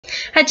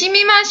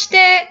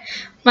Hajimemashite!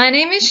 My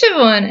name is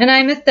Siobhan and I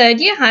am a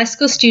third-year high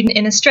school student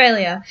in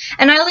Australia,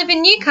 and I live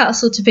in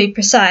Newcastle to be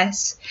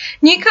precise.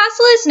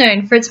 Newcastle is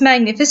known for its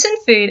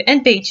magnificent food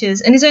and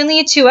beaches and is only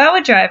a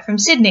 2-hour drive from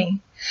Sydney.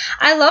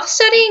 I love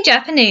studying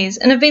Japanese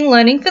and have been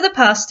learning for the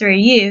past 3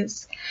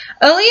 years.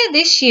 Earlier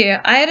this year,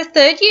 I had a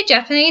third-year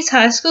Japanese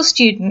high school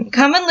student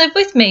come and live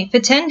with me for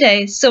 10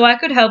 days so I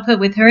could help her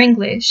with her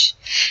English.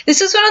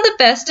 This was one of the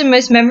best and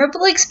most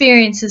memorable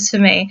experiences for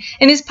me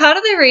and is part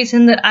of the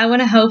reason that I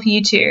want to help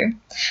you too.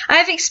 I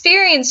have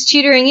experienced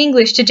tutoring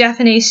English to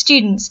Japanese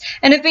students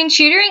and have been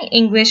tutoring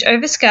English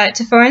over Skype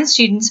to foreign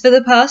students for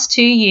the past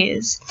 2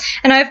 years,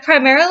 and I have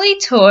primarily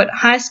taught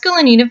high school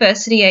and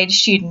university age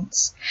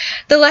students.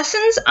 The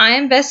lessons I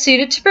am best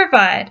suited to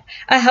provide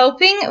are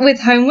helping with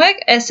homework,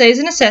 essays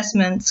and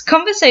assessments,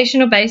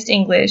 conversational-based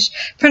English,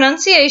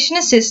 pronunciation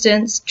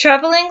assistance,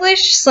 travel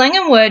English, slang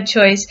and word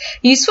choice,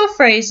 useful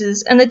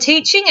phrases, and the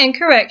teaching and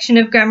correction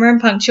of grammar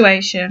and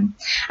punctuation.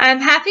 I am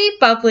happy,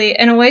 bubbly,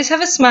 and always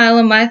have a smile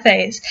on my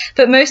face,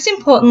 but most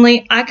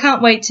importantly, I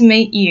can't wait to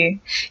meet you.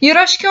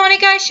 Yoroshiku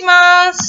onegai shimasu!